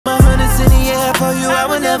for you, I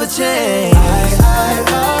would never change.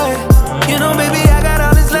 You know, baby, I got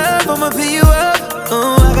all this love, I'ma fill you up.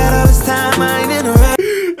 Oh, I got all this time, I ain't in a rush.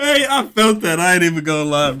 Hey, I felt that. I ain't even gonna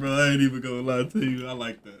lie, bro. I ain't even gonna lie to you. I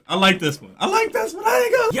like that. I like this one. I like this one. I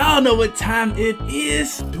ain't gonna. Y'all know what time it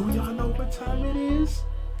is. Do y'all know what time it is?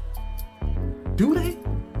 Do they?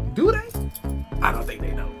 Do they? I don't think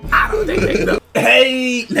they know. I don't think they know.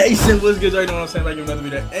 Hey, Nation, what's good? You know what I'm saying? Like another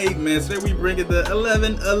video. Hey, man, today we bring it the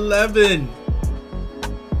 1111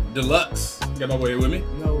 Deluxe. Got my boy with me?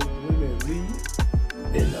 No, women leave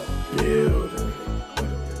in the building.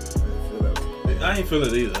 I ain't feel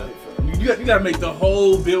it either. You gotta make the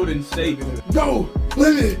whole building shake. No,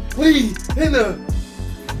 women leave in the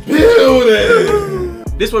building.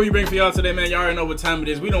 This what we bring for y'all today, man. Y'all already know what time it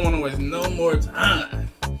is. We don't want to waste no more time.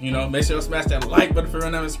 You know, make sure you smash that like button for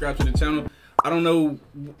right now and subscribe to the channel. I don't know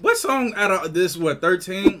what song out of this, what,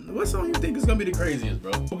 13? What song you think is gonna be the craziest,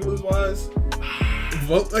 bro? Vocalist wise,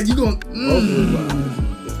 Are you going? vocalist wise,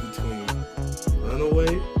 it's between Runaway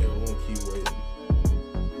and Won't Keep Waiting.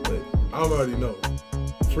 But I already know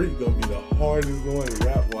Freak gonna be the hardest one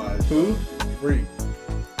rap wise. Who? Freak.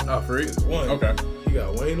 Oh, Freak. It's one. Okay. He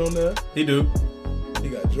got Wayne on there. He do. He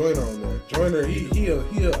got Joyner on there. Joyner, he a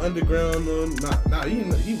underground,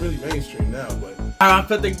 he really mainstream now, but I'm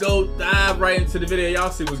fit to go dive right into the video. Y'all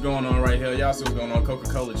see what's going on right here. Y'all see what's going on.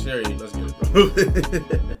 Coca-Cola Cherry. Let's get it, bro.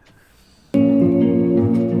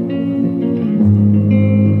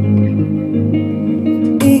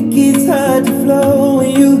 It gets hard to flow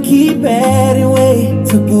when you keep adding weight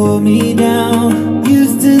to pull me down.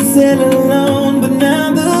 Used to sail alone, but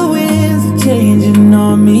now the winds are changing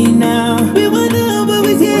on me now. We were down, but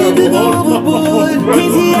we scared to go overboard.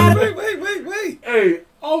 Wait. Hey,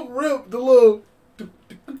 I'll rip the little.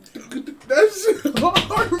 That shit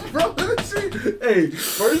hard, bro. That shit. Hey,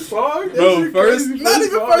 first song? Bro, first, crazy. not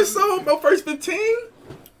even first song, bro. First 15?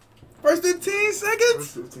 First 15 seconds?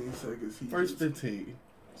 First 15 seconds. First 15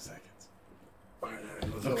 seconds.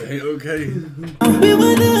 Okay. We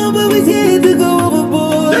were down, but we scared to go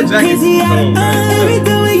overboard. That jacket's cold, man. Every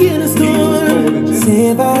time we in a storm,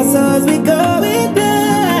 save our souls, we going down.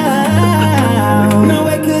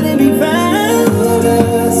 Nowhere couldn't be found.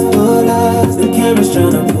 Pull us, the camera's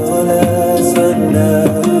tryna pull us under.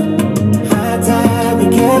 High tide, we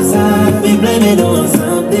capsize, we blame it on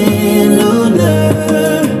something lunar.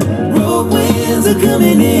 Rogue winds are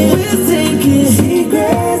coming in, we're sinking.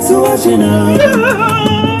 Secrets are washing up.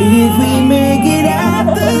 If we make it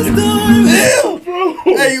out the storm. Damn, bro.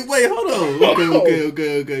 Hey, wait, hold on.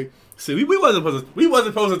 Okay. See, we wasn't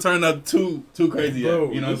supposed to turn up too crazy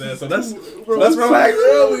yet. You know what I'm saying? So let's relax.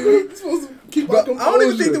 Early. We supposed to keep Bro, I don't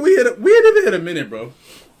even think that we didn't even hit a minute, bro.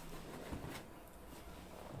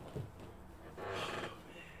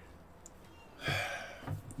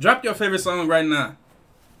 Drop your favorite song right now.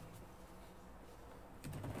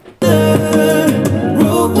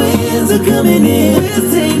 Rogue winds are coming in, we're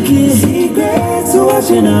sinking. Secrets are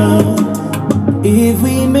washing out. If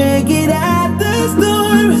we make it out the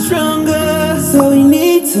storm is stronger. So we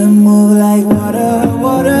need to move like water. We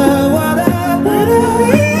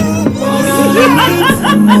need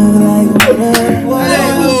to move like water. Hey,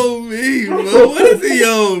 on me, bro. What is he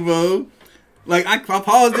on, bro? Like, I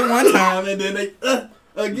paused it one time and then they,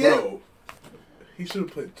 again. Bro, he should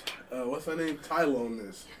have put, what's her name? Tyler on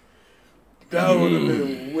this. That would have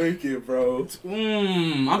been wicked, bro.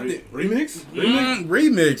 Remix?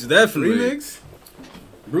 Remix, definitely. Remix?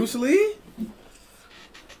 Bruce Lee?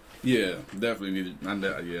 Yeah, definitely needed.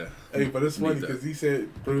 Yeah. Hey, but it's funny because he said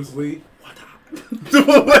Bruce Lee.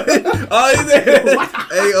 Oh, he said.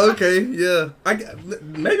 Hey, okay, yeah.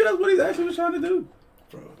 Maybe that's what he actually was trying to do.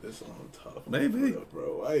 Bro, this song tough. Maybe.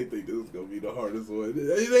 Bro, I didn't think this was going to be the hardest one.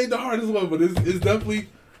 It ain't the hardest one, but it's definitely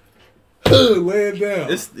laying down.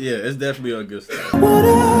 It's definitely a good stuff.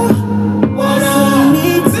 Water. We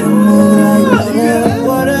need to move like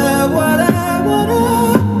water.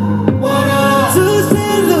 Too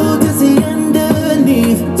shallow to see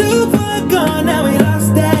underneath. Too far gone, now we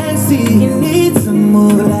lost that sea. You need to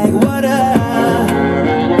move like water.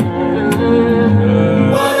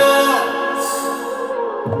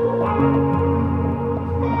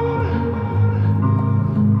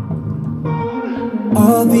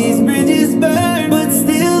 All these bridges burn, but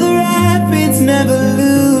still the rapids never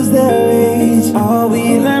lose their rage. All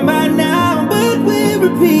we learn by now, but we're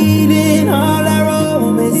repeating all our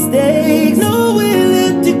old mistakes. Nowhere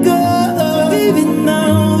left to go, even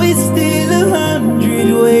though it's still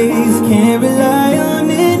 100 ways. Can't rely on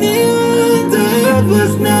anyone to help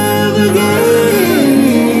us navigate.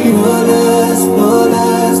 Pull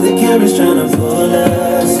us, the camera's trying to pull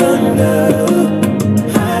us under.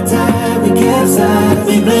 High tide, we capsize.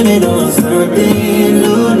 it on something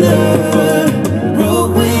lunar. Road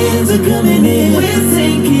winds are coming in, we're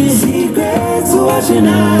sinking. Secrets are washing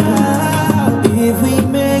out. If we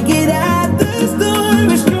make it out, the storm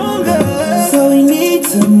is stronger. So we need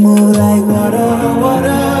to move like water, water,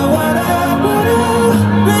 water, water,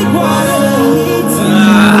 like water. We need to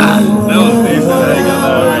move like water.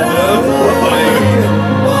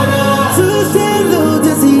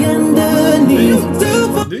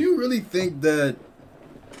 Do you really think that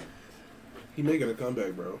he making a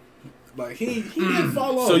comeback, bro? Like he didn't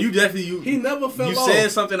fall off. So you definitely he never fell off. You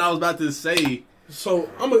said something I was about to say. So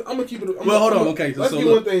I'm gonna keep it. Hold on. Okay, let's get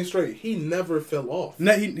one thing straight. He never fell off.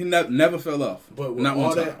 He never fell off. But with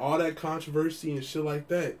all that controversy and shit like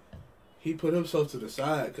that, he put himself to the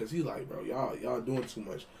side because he's like, bro, y'all doing too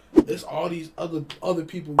much. It's all these other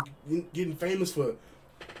people getting famous for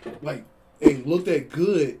like and looked at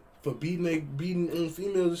good for beating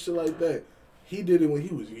females and shit like that. He did it when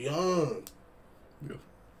he was young. Yeah.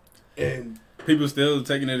 And people still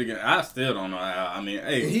taking it again. I still don't know how. I mean,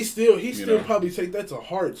 hey, he still probably take that to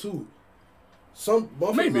heart too. Some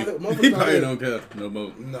maybe he probably don't care no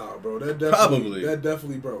more. Nah, bro, that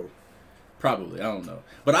definitely, bro. Probably, I don't know.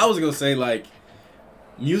 But I was gonna say, like,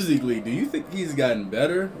 musically, do you think he's gotten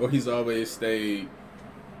better or he's always stayed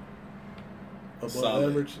above solid?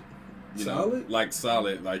 Average? Solid? Like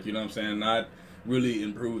solid, like, you know what I'm saying? Not really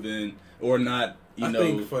improving or not, I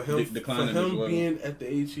think for him, declining for him as well. being at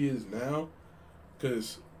the age he is now,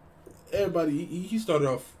 because everybody, he started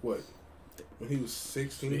off, what, when he was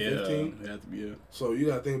 16, 15? Yeah, had to be, yeah. So you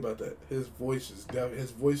gotta think about that. His voice has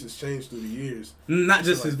changed through the years. Not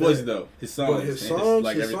just his voice, though. His songs. But his songs,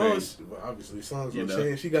 like well, obviously, songs will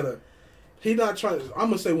change. He not trying, I'm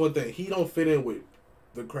gonna say one thing. He don't fit in with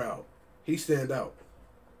the crowd. He stand out.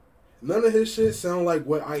 None of his shit sound like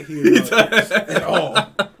what I hear at all.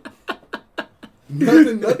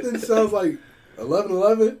 Nothing sounds like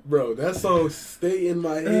 11:11, bro. That song stay in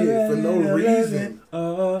my head for no reason.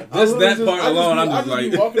 Just that part alone, I'm just like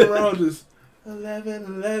be walking around just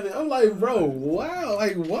 11:11. I'm like, bro, wow,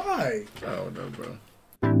 like why? I don't know, bro.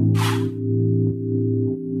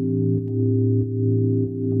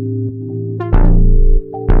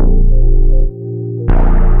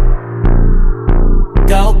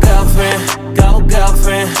 Go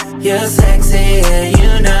girlfriend, you're sexy and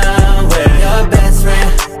you know we're your best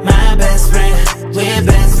friend, my best friend. We're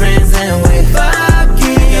best friends and we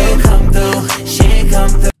fucking. You come through, she come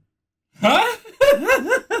through. Huh?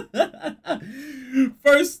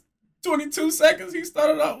 First 22 seconds he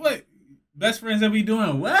started off, wait, best friends that we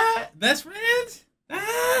doing what? Best friends?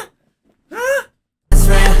 Huh? Best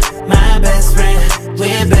friend, my best friend.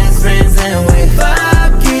 We're best friends and we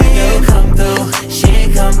fucking. You come through,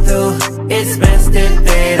 she come through. It's best if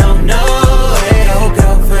they don't know it.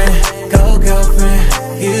 Go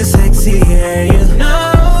girlfriend, you sexy and you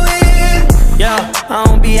know it. Yo, I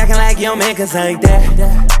don't be acting like your man cause like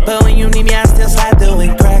that. But when you need me I still slide through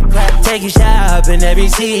and crack. Take you shopping every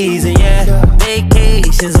season, yeah.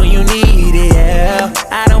 Vacations when you need it, yeah.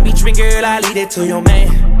 I don't be tripping, girl, I leave it to your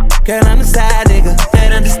man. Girl, I'm the side nigga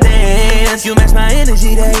that understands. You match my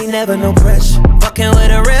energy, there ain't never no pressure. Fucking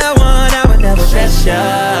with a real one, I would never stress ya.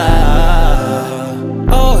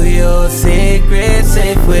 Oh, your secret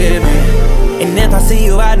safe with me. And if I see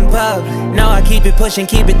you out in public, no, I keep it pushing,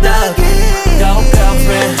 keep it dug. Go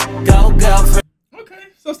girlfriend. Okay,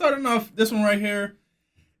 so starting off this one right here,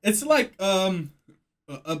 it's like a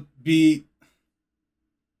beat.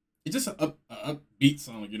 It's just a beat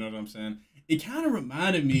song, you know what I'm saying? It kind of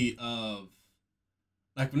reminded me of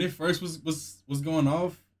like when it first was going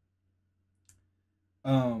off.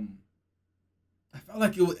 I felt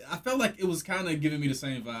like it was kind of giving me the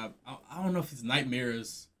same vibe. I don't know if it's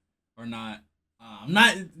Nightmares or not. I'm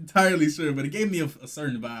not entirely sure, but it gave me a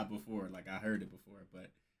certain vibe before. Like I heard it before, but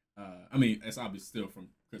I mean it's obviously still from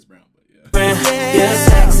Chris Brown, but yeah. You're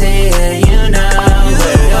sexy and you know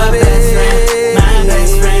we're your best friend, my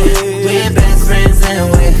best friend. We're best friends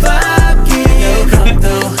and we fucking. You come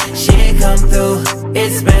through, she come through.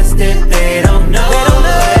 It's best if they don't know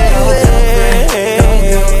it. Go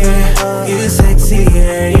girlfriend, you sexy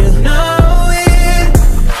and you know it.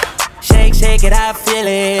 Shake it, I feel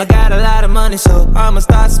it. I got a lot of money, so I'ma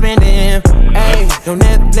start spending. Hey, no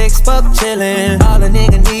Netflix, fuck chillin'. All a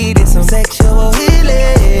nigga need is some sexual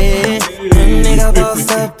healing. Nigga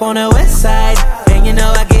bossed up on the west side, and you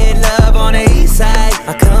know I get love on the east side.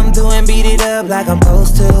 I come through and beat it up like I'm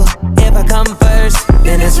supposed to. If I come first,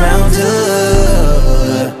 then it's round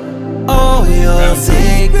two. Oh, your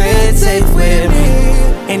secret safe with me.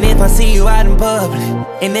 And if I see you out in public,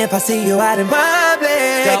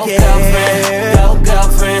 go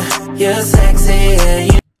girlfriend, you're sexy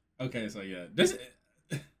and you. Okay, so yeah, this.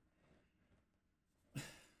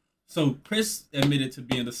 So Chris admitted to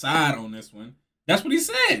being the side on this one. That's what he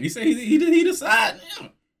said. He said he decided. Yeah.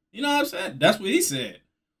 You know what I'm saying? That's what he said.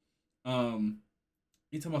 He talking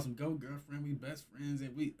about some go girlfriend, we best friends,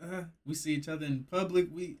 and we see each other in public.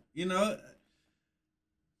 We, you know,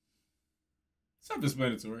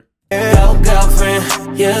 self-explanatory. Go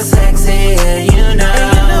girlfriend, you're sexy and you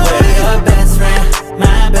know we're your best friend,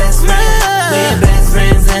 my best friend. We're best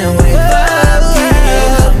friends and we fuck. You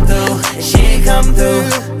come through, she come through.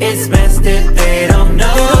 It's best if they don't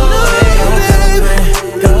know.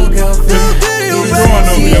 Go girlfriend, you're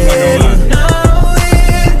sexy and you know it.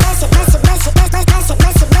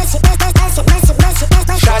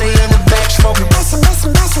 Shawty in the back smoking.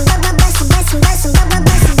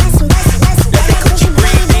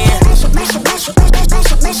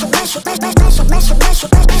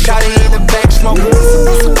 Shawty in the back smoking.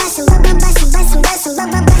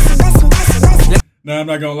 Now I'm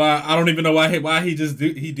not gonna lie. I don't even know why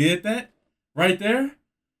he did that right there.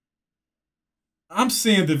 I'm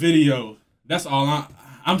seeing the video. That's all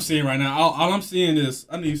I'm seeing right now. All I'm seeing is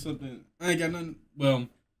I need something. I ain't got nothing. Well,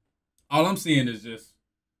 all I'm seeing is just.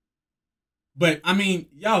 But I mean,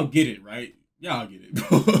 y'all get it, right? Y'all get it.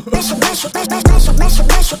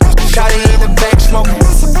 Shawty in the back smoking.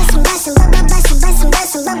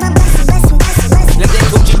 Let that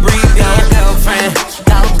Gucci breathe down.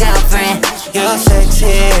 Go girlfriend, you're sexy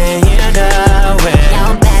and you know it.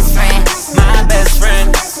 Your best friend, my best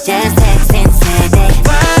friend. Just text and send it.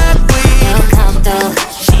 Fuck with you come through,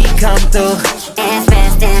 she come through. It's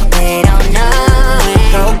best if they don't know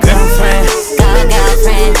it. Go girlfriend,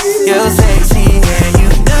 you're sexy and you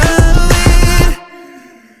know it.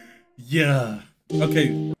 Yeah.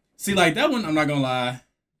 Okay. See, like that one, I'm not gonna lie.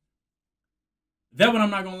 That one, I'm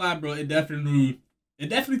not gonna lie, bro. It definitely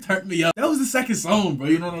turned me up. That was the second song, bro.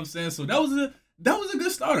 You know what I'm saying? So that was a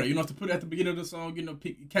good starter. You know, to put it at the beginning of the song, you know,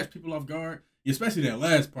 catch people off guard. Especially that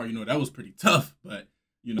last part. You know, that was pretty tough. But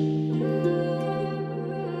you know,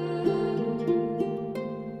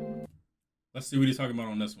 let's see what he's talking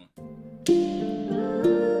about on this one.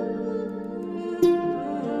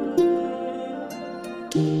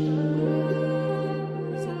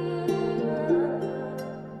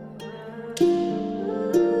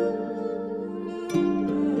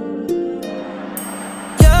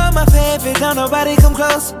 Don't nobody come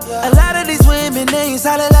close. A lot of these women, they ain't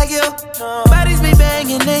solid like you. Bodies be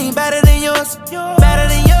banging, they ain't better than yours. Better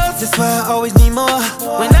than yours, that's why I always need more.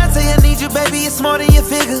 When I say I need you, baby, it's more than your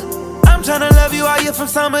figure. I'm tryna love you all year from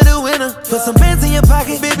summer to winter. Put some pens in your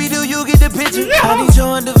pocket, baby, do you get the picture? I need your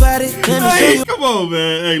undivided. Let me show you. Come on,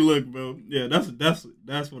 man. Hey, look, bro. Yeah, that's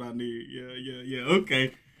what I need. Yeah.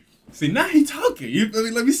 Okay. See, now he talking. You feel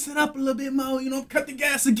me? Let me set up a little bit more, you know, cut the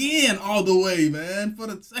gas again all the way, man, for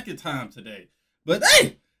the second time today. But,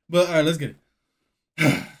 hey! But, all right, let's get it.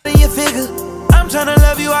 I'm tryna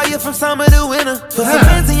love you all year from summer to winter. Put some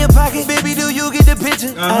hands in your pocket, baby, do you get the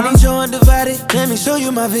picture? I need your undivided, let me show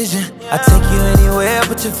you my vision. I take you anywhere,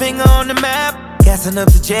 put your finger on the map. Gassing up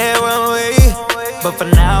the jet one way. But for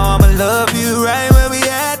now, I'ma love you right where we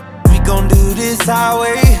at. We gon' do this our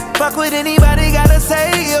way. Fuck what anybody gotta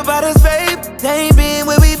say about us, babe. They ain't been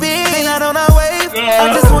where we been, not on our wave.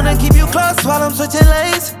 I just wanna keep you close while I'm switching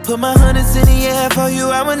lanes. Put my hundreds in the air for you,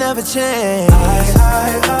 I will never change.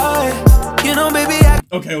 You know, baby,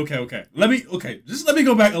 Okay. Just let me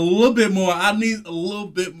go back a little bit more. I need a little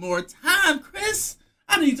bit more time, Chris.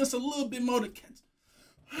 I need just a little bit more to catch.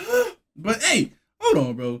 But hey, hold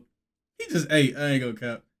on, bro. He just, hey, I ain't gonna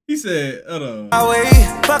cap. He said, hold on.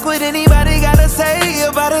 Fuck what anybody gotta say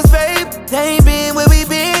about us, babe. They ain't been where we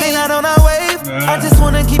been, not on our wave. I just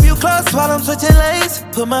wanna keep you close while I'm switching lanes.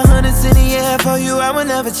 Put my hundreds in the air for you, I will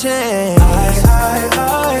never change.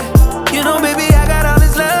 You know, baby, I got all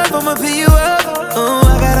this love, I'ma pick you up. Oh,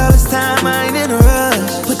 I got all this time, I ain't in a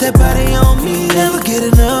rush. Put that body on me, never get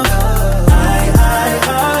enough.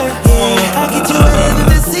 Yeah, I get you wetter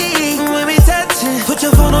than the sea when we touching. Put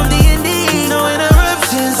your phone on D&D, no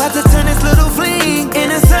interruptions. About to turn this little fling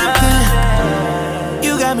into something.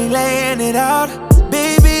 You got me laying it out,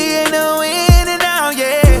 baby, ain't no in and out,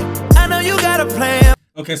 yeah. I know you got a plan.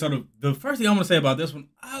 Okay, so the first thing I'm gonna say about this one,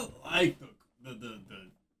 I like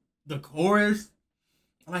the chorus.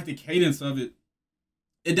 I like the cadence of it.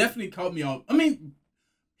 It definitely caught me off. I mean,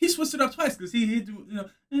 he switched it up twice because he do, you know.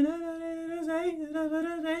 You know what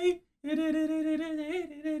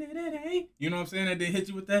I'm saying? And then hit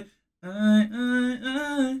you with that.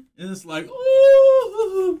 And it's like,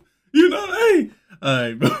 ooh, you know, hey.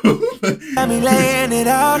 Alright, bro. Got me laying it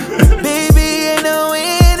out, baby, ain't no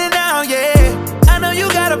in and out, yeah. I know you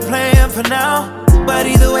got a plan for now. But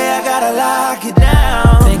either way, I gotta lock it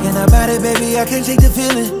down. Thinking about it, baby, I can't shake the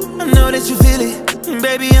feeling. I know that you feel it,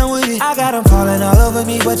 baby, I'm with it. I got them falling all over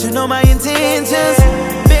me, but you know my intentions.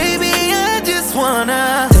 Baby, I just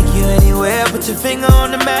wanna take you anywhere, put your finger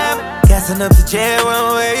on the map. Gassing up the jet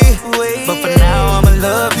one way. But for now, I'ma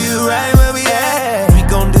love you right where we at. We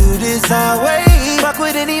gon' do this our way. Fuck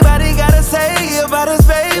with anybody gotta say about us,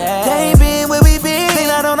 babe. They ain't been where we been, they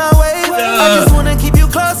not on our way. I just wanna keep you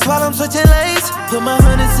close while I'm switching lanes. Put my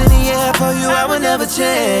hundreds in the air for you, I will never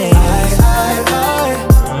change.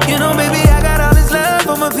 You know, baby, I got all this love,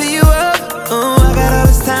 I'ma fill you up. I got all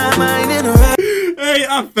this time, I ain't in a rush. Hey,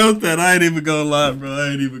 I felt that. I ain't even gonna lie, bro. I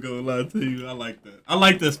ain't even gonna lie to you. I like that. I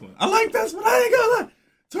like this one. I like this one. I ain't gonna lie.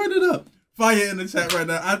 Turn it up. Fire in the chat right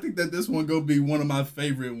now. I think that this one gonna be one of my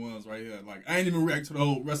favorite ones right here. Like, I ain't even react to the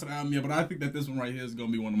whole rest of the album yet, but I think that this one right here is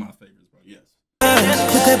gonna be one of my favorites, bro. Yes.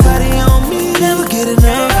 Put that body on me, never get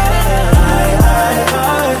enough.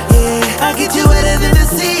 Yeah, I get you wetter than the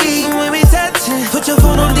sea when we touching. Put your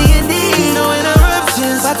phone on D&D, no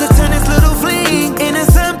interruptions. About to turn this little fling into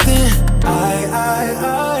something.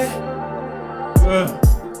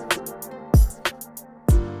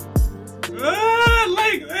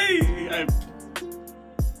 Like, hey.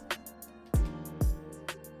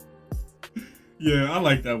 Yeah, I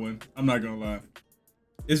like that one. I'm not gonna lie.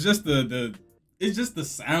 It's just it's just the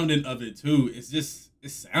sounding of it too. It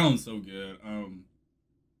sounds so good.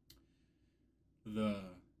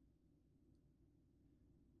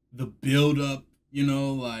 The build up, you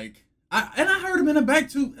know, like I heard him in the back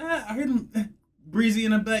too. I heard him breezy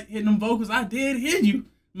in the back hitting them vocals. I did hear you,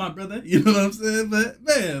 my brother. You know what I'm saying? But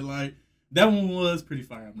man, like that one was pretty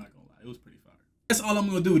fire. I'm not gonna lie, it was pretty fire. That's all I'm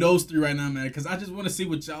gonna do. Those three right now, man, because I just want to see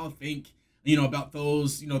what y'all think. You know, about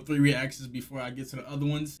those, you know, 3 reactions before I get to the other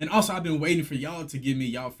ones. And also, I've been waiting for y'all to give me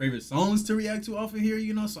y'all favorite songs to react to off of here,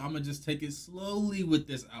 you know, so I'm gonna just take it slowly with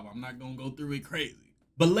this album. I'm not gonna go through it crazy.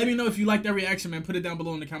 But let me know if you like that reaction, man. Put it down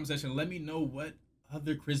below in the comment section. Let me know what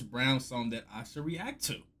other Chris Brown song that I should react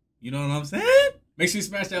to. You know what I'm saying? Make sure you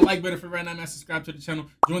smash that like button for right now, man. Subscribe to the channel.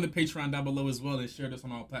 Join the Patreon down below as well, and share this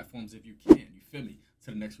on all platforms if you can. You feel me? To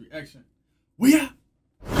the next reaction. We out.